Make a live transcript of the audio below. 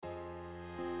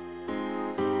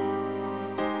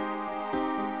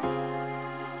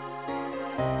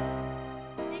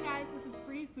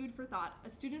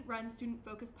student-run,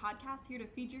 student-focused podcast here to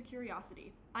feed your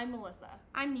curiosity. I'm Melissa.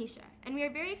 I'm Nisha, and we are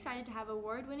very excited to have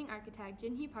award-winning architect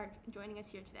Jinhee Park joining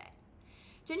us here today.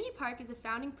 Jinhee Park is a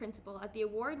founding principal at the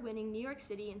award-winning New York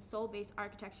City and Seoul-based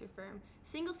architecture firm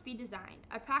Single Speed Design,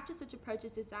 a practice which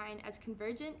approaches design as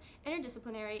convergent,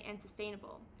 interdisciplinary, and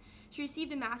sustainable. She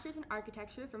received a master's in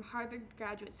architecture from Harvard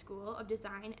Graduate School of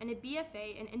Design and a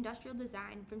BFA in industrial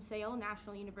design from Seoul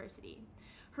National University.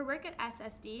 Her work at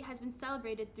SSD has been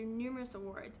celebrated through numerous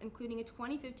awards, including a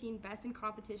 2015 Best in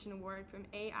Competition award from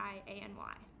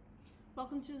AIANY.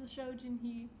 Welcome to the show,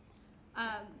 Jinhee.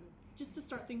 Just to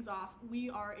start things off, we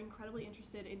are incredibly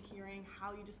interested in hearing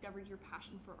how you discovered your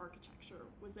passion for architecture.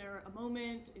 Was there a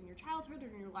moment in your childhood or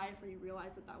in your life where you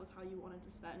realized that that was how you wanted to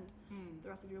spend the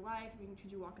rest of your life? I mean, could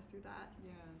you walk us through that?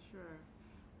 Yeah, sure.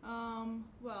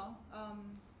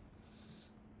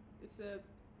 It's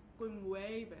going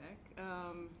way back.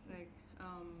 I'm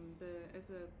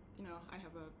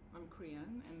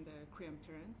Korean, and the Korean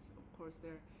parents, of course,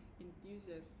 they're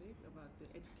enthusiastic about the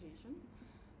education.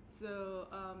 So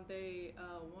they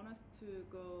want us to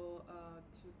go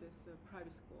to this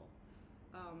private school,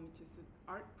 which is an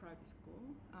art private school.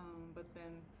 But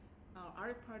then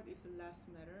art part is less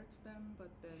matter to them. But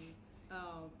then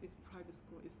this private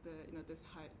school is the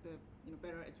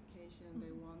better education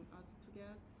they want us to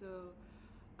get. So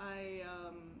I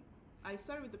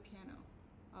started with the piano,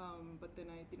 but then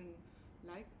I didn't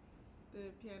like the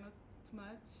piano too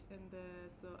much, and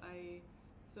so I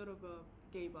sort of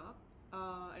gave up.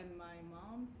 And my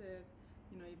mom said,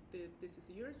 this is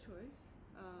your choice,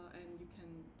 and you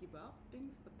can give up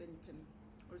things, but then you can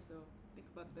also think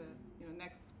about the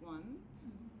next one.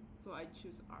 So I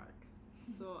choose art.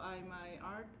 So my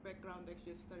art background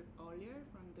actually started earlier,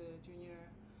 from the junior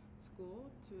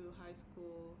school to high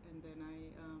school, and then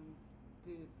I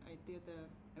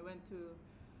went to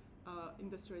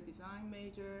industrial design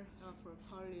major for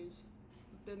college.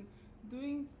 Then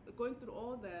going through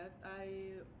all that,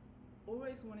 I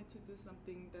always wanted to do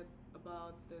something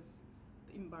about the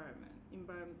environment and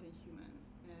human,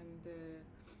 and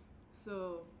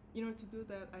so in order to do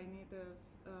that, I need to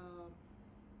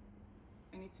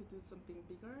do something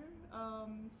bigger.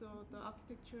 So the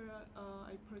architecture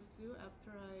I pursue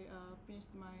after I finished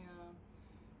my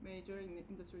major in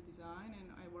industrial design,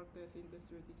 and I worked as an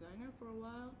industrial designer for a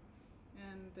while,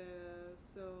 and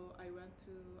so I went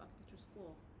to architecture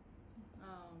school.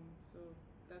 So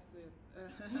that's it.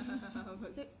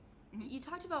 So you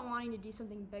talked about wanting to do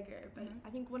something bigger, but I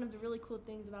think one of the really cool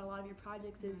things about a lot of your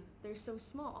projects is they're so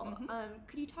small.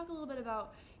 Could you talk a little bit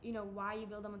about why you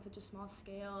build them on such a small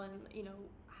scale, and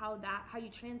how you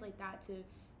translate that to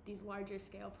these larger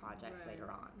scale projects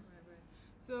later on? Right.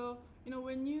 So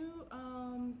when you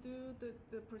do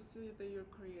the pursuit of your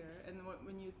career, and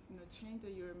when you change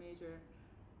your major,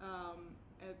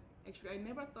 actually I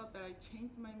never thought that I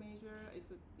changed my major. It's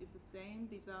the same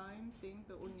design thing.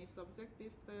 The only subject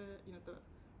is the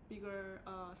bigger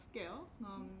scale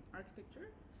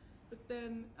architecture. But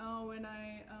then when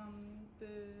I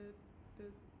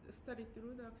studied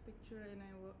through the architecture, and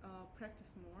I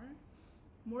practice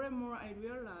more and more, I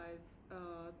realized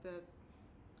that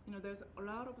there's a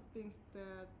lot of things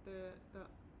that the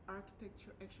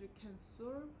architecture actually can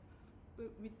solve,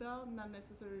 but without not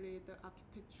necessarily the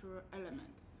architectural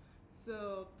element.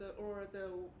 So the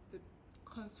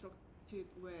constructed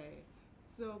way.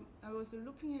 So I was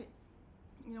looking at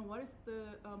what is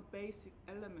the basic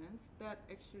elements that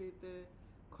actually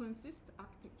consist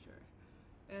architecture,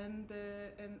 and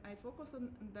I focused on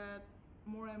that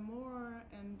more and more,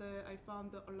 and I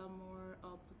found a lot more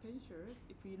potentials.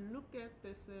 If you look at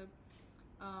this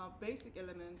basic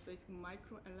elements, basic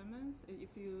micro elements,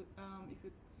 if you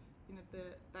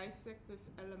dissect this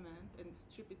element and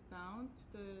strip it down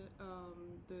to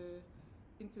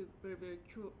into very, very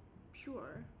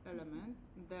pure element,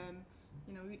 then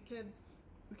we can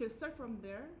start from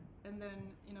there, and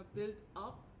then build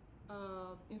up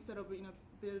instead of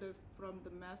build it from the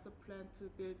master plan to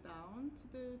build down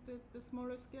to the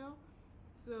smaller scale.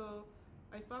 So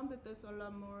I found that there's a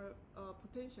lot more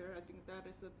potential. I think that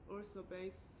is also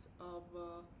base of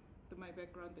my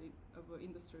background of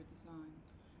industrial design.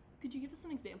 Could you give us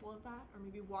an example of that, or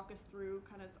maybe walk us through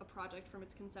kind of a project from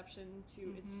its conception to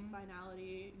its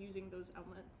finality using those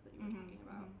elements that you were talking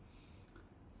about?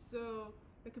 So,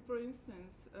 for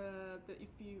instance,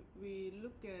 if we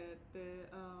look at the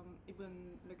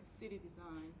even city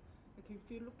design, if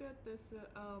you look at this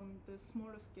the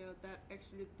smaller scale that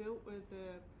actually deal with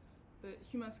the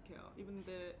human scale, even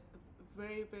the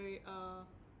very, very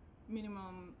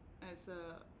minimum as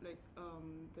the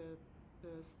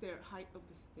stair height of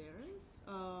the stairs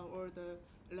or the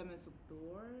elements of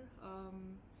door,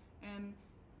 and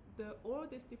all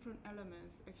these different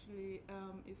elements actually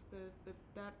is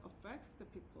that affects the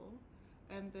people,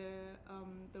 and the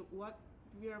what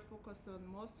we are focused on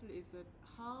mostly is that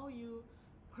how you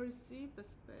perceive the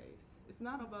space. It's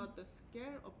not about the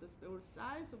scale of the space or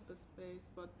size of the space,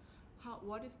 but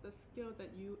what is the scale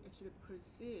that you actually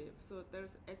perceive. So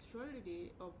there's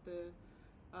actuality of the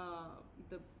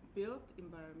built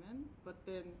environment, but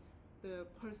then the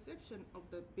perception of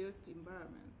the built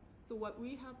environment. So what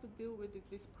we have to deal with is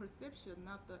this perception,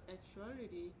 not the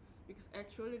actuality, because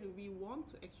actuality we want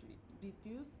to actually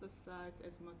reduce the size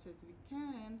as much as we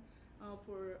can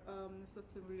for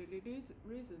sustainability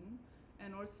reason,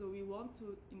 and also we want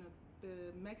to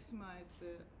maximize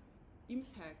the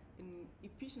impact and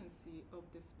efficiency of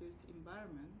this built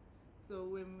environment. So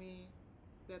when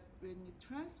you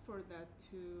transfer that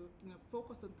to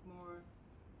focus on more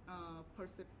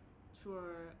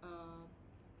perceptual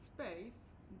space,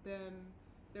 then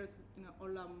there's a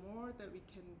lot more that we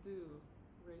can do,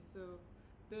 right? So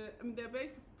the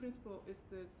basic principle is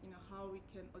that how we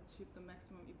can achieve the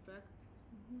maximum effect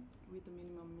with the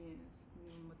minimum means,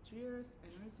 minimum materials,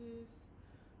 energies,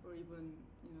 or even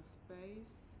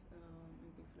space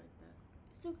and things like that.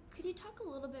 So could you talk a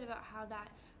little bit about how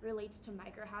that relates to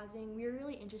microhousing? We were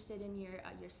really interested in your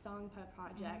Songpa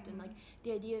project and like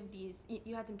the idea of these.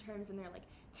 You had some terms in there like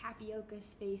tapioca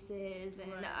spaces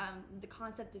and the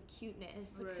concept of cuteness.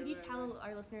 So could you tell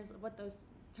our listeners what those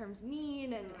terms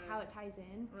mean and how it ties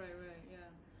in? Yeah.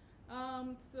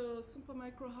 So Songpa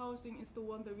micro housing is the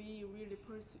one that we really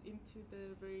pursue into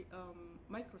the very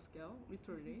micro scale,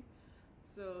 literally.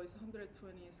 So it's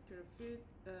 120 square feet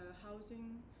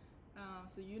housing.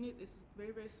 So unit is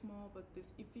very, very small, but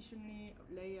this efficiently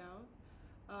layout.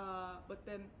 But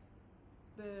then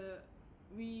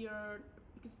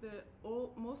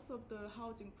most of the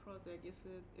housing project is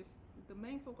the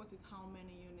main focus is how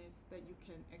many units that you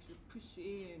can actually push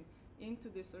into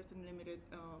this certain limited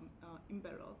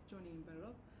envelope, zoning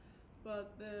envelope.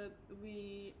 But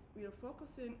we are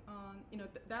focusing on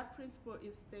that principle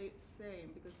is stay same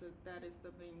because that is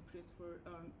the main principle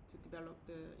to develop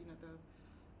the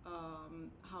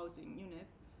housing unit,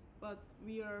 but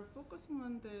we are focusing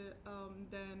on the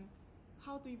then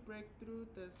how do you break through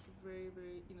this very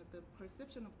the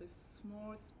perception of this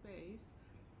small space.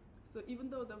 So even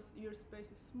though your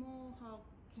space is small, how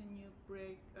can you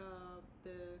break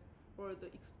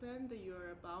expand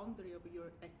your boundary of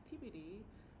your activity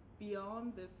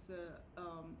beyond this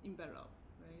envelope,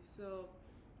 right? So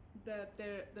that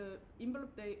the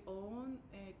envelope they own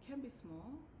can be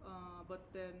small,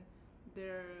 but then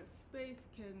their space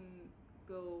can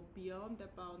go beyond the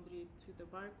boundary to the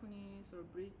balconies or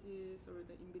bridges or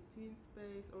the in-between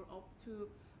space or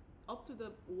up to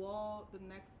the wall, the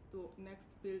next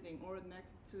building or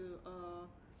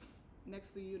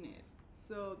next unit.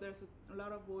 So there's a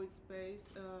lot of void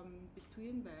space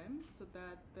between them, so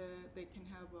that they can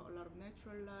have a lot of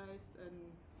natural light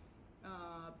and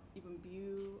even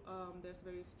view. There's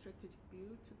very strategic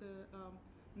view to the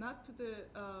not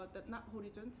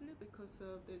horizontally because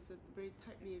there's a very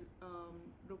tightly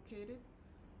located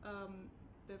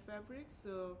the fabric.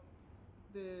 So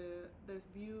there's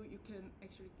view you can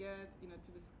actually get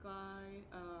to the sky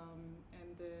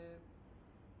and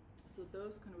so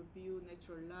those kind of view,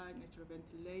 natural light, natural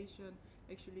ventilation,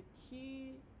 actually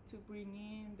key to bring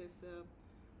in this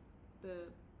the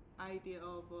idea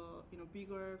of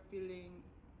bigger feeling,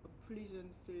 a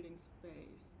pleasant feeling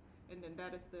space. And then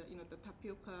that is the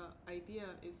tapioca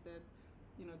idea is that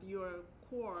your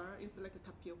core is like a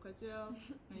tapioca gel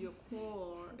and your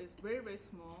core is very, very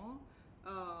small,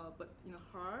 but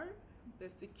hard,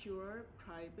 that's secure,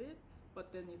 private,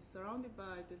 but then it's surrounded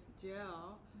by this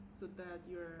gel so that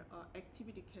your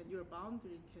your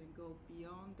boundary can go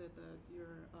beyond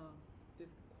your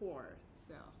this core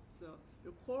cell. So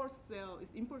your core cell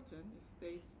is important, it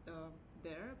stays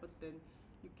there, but then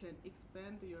you can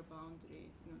expand your boundary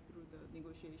through the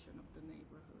negotiation of the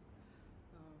neighborhood.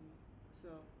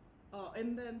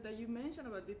 And then you mentioned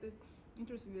about this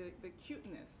interesting the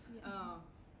cuteness.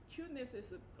 Cuteness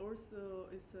is also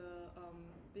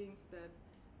things that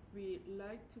we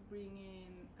like to bring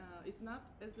in. It's not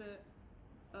as a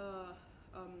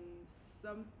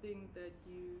something that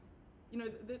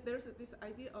there's this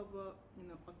idea of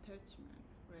attachment,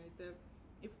 right?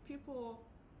 If people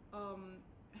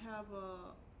have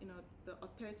the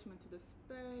attachment to the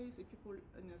space, if people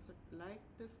sort of like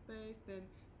the space, then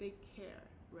they care,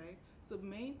 right? So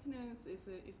maintenance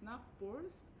is not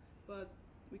forced, but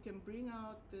we can bring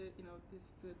out the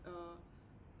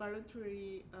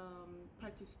voluntary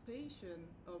participation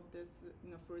of this,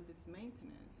 for this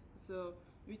maintenance. So,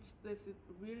 which is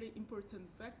a really important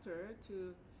factor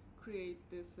to create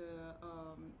this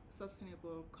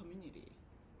sustainable community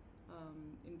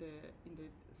in the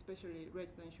especially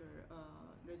residential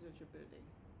building.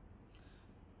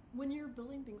 When you're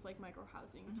building things like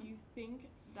microhousing, do you think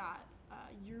that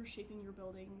you're shaping your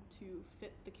building to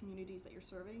fit the communities that you're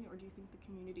serving, or do you think the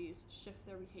communities shift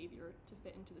their behavior to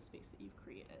fit into the space that you've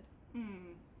created?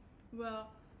 Well,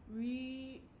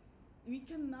 we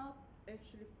cannot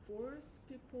actually force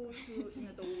people to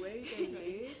the way they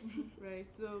live, right?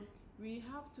 So we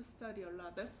have to study a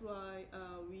lot. That's why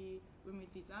when we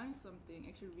design something,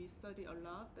 actually we study a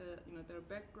lot their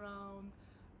background,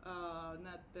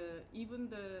 not even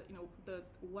the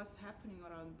what's happening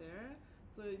around there.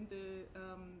 So in the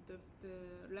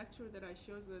lecture that I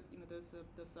showed, that there's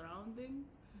the surrounding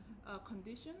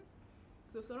conditions.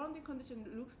 So surrounding condition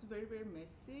looks very, very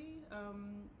messy.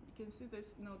 You can see this,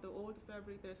 the old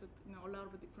fabric. There's a lot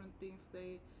of different things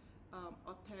they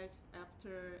attached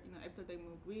after they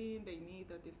move in. They need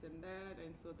this and that,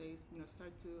 and so they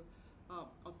start to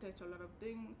attach a lot of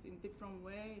things in different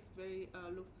ways. Very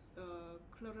looks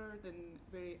cluttered and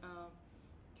very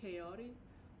chaotic.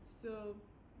 So,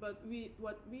 but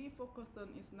what we focused on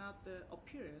is not the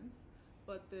appearance,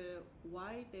 but the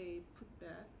why they put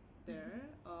that there,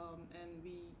 and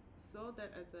we saw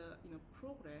that as a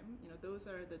program. Those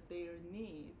are their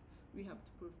needs we have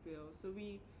to fulfill. So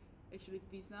we actually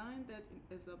designed that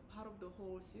as a part of the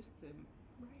whole system,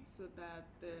 Right. so that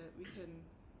we can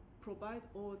provide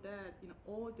all that,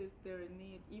 all this their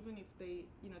need, even if they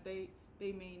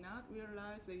they may not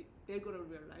realize, they're gonna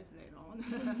realize later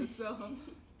on. So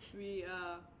we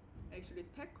actually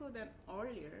tackle that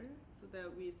earlier, so that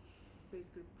we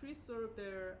basically pre-solve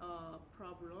their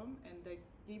problem, and they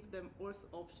give them also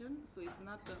option. So it's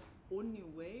not the only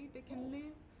way they can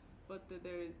live, but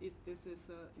this is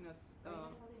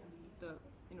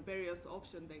the various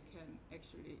options they can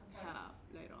actually have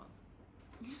later on.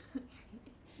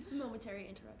 Momentary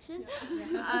interruption.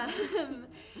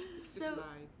 It's So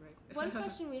live, right? one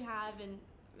question we have, and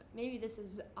maybe this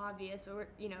is obvious, but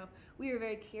we were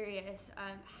very curious.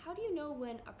 How do you know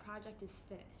when a project is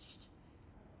finished?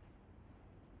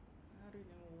 How do you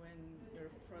know when your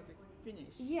project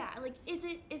finished? Yeah, like is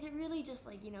it really just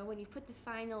like when you put the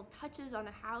final touches on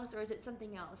a house, or is it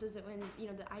something else? Is it when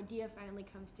the idea finally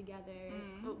comes together?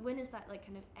 When is that like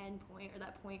kind of end point, or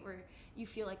that point where you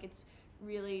feel like it's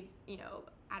really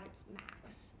at its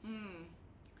max?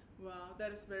 Well,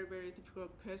 that is very, very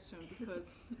difficult question, because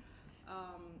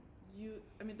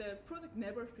the project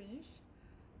never finish.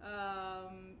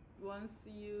 Once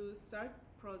you start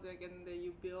project and then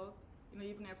you build,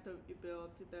 even after you build,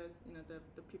 there's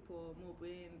the people move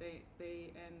in,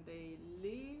 they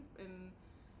live,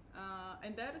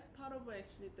 and that is part of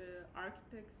actually the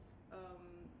architect's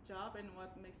job. And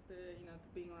what makes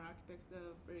being an architect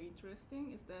very interesting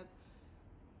is that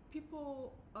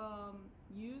people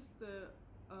use the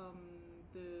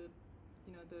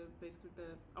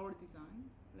basically our design.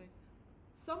 Like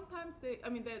sometimes they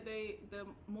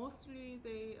mostly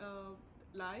they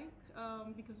like,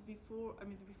 because before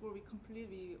we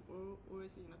completely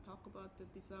always talk about the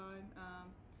design,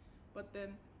 but then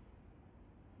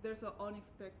there's an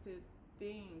unexpected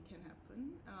thing can happen,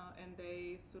 and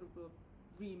they sort of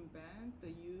reinvent the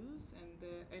use,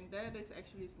 and that is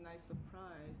actually a nice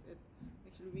surprise.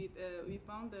 Actually we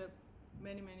found that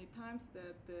many times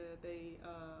that they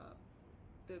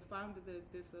found that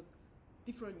there's a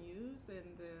different use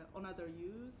and another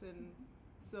use, and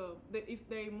so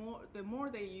the more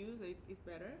they use it, it's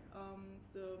better.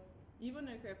 So even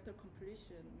like after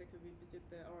completion, like we visit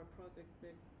our project,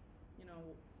 like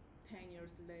 10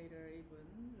 years later even,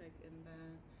 like,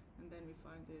 and then we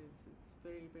find it's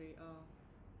very, very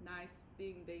nice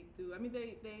thing they do.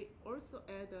 They also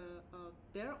add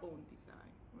their own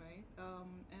design, right?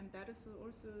 And that is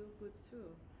also good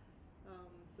too.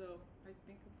 So I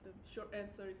think the short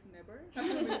answer is never.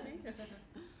 Maybe.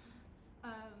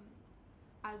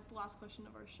 As the last question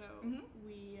of our show,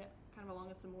 we kind of along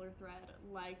a similar thread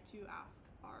like to ask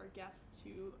our guests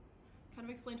to kind of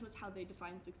explain to us how they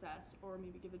define success, or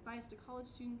maybe give advice to college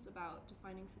students about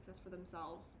defining success for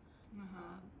themselves.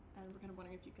 And we're kind of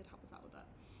wondering if you could help us out with that.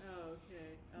 Oh,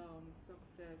 okay.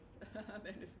 Success.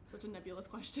 That is Such a nebulous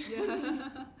question.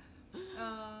 Yeah.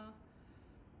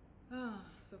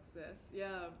 Success.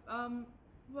 Yeah.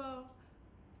 Well,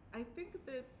 I think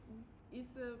that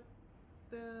is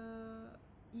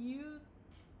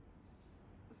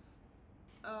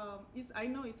I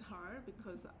know it's hard,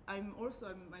 because I'm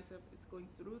myself is going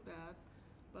through that,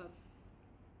 but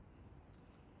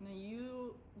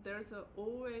there's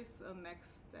always a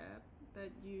next step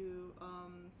that you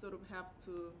sort of have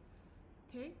to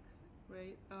take,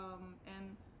 right?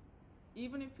 And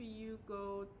even if you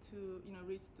go to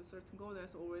reach to certain goal,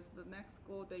 there's always the next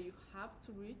goal that you have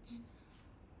to reach.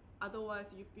 Otherwise,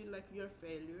 you feel like you're a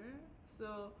failure.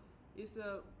 So it's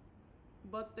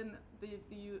but then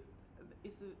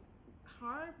it's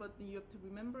hard. But you have to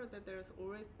remember that there's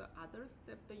always the other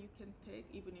step that you can take,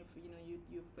 even if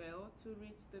you fail to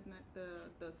reach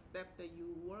the step that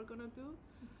you were gonna do.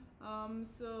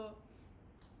 So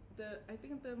I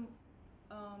think the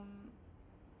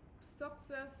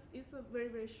success is a very,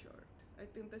 very short. I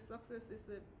think the success is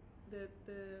the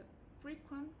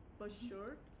frequent but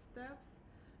short steps,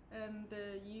 and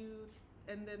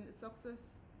then success,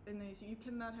 and you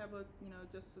cannot have a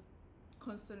just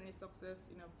constantly success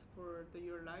for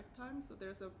your lifetime. So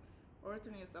there's a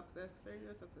alternate success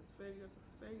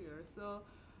failure. So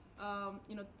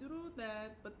through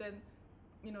that, but then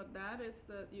that is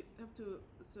you have to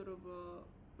sort of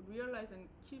realize and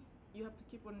you have to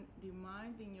keep on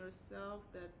reminding yourself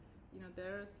that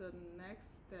there's a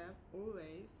next step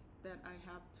always that I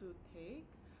have to take,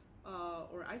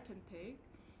 or I can take.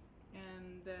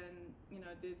 And then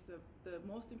this the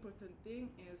most important thing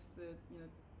is that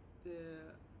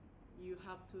you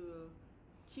have to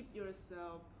keep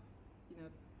yourself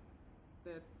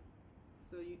that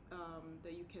so you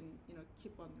that you can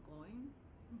keep on going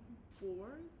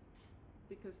forward,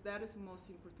 because that is the most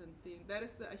important thing. That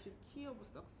is the actual key of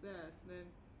success. Then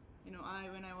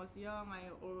when I was young, I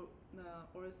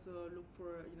also look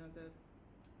for the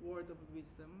word of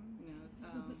wisdom,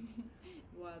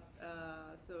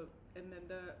 so, and then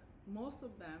most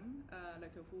of them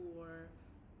like who were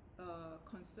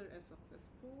considered as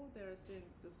successful, they're saying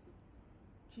just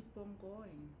keep on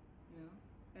going,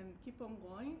 and keep on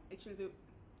going. Actually,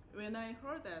 when I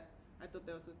heard that, I thought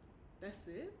that's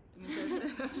it.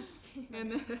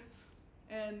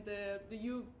 And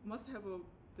you must have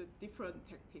the different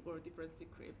tactic or different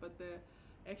secret, but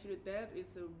actually that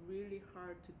is really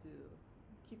hard to do.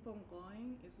 Keep on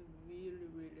going is really,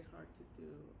 really hard to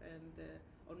do, and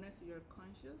unless you're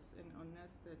conscious and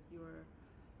unless that you're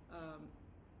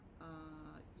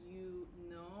you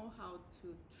know how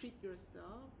to treat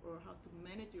yourself or how to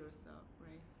manage yourself,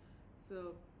 right?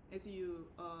 So as you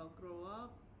grow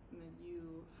up,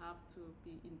 you have to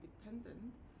be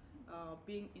independent.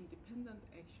 Being independent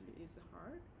actually is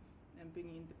hard, and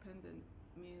being independent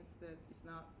means that it's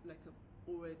not like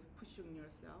always pushing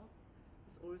yourself.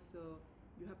 It's also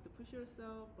you have to push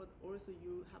yourself, but also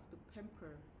you have to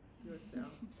pamper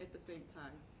yourself at the same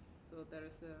time. So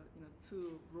there's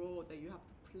two roles that you have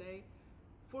to play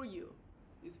for you.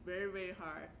 It's very, very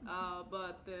hard.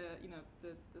 But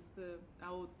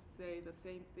I would say the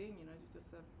same thing. You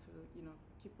just have to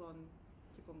keep on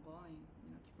going.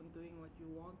 Keep on doing what you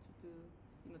want to do.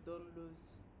 Don't lose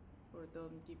or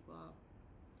don't give up,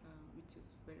 which is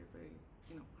very, very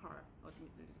hard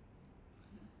ultimately.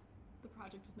 The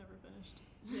project is never finished.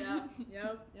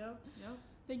 Yep.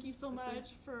 Thank you so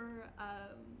much for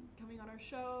coming on our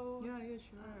show. Yeah,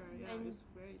 sure. It was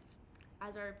great.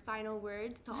 As our final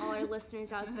words to all our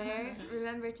listeners out there,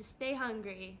 remember to stay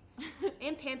hungry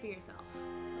and pamper yourself.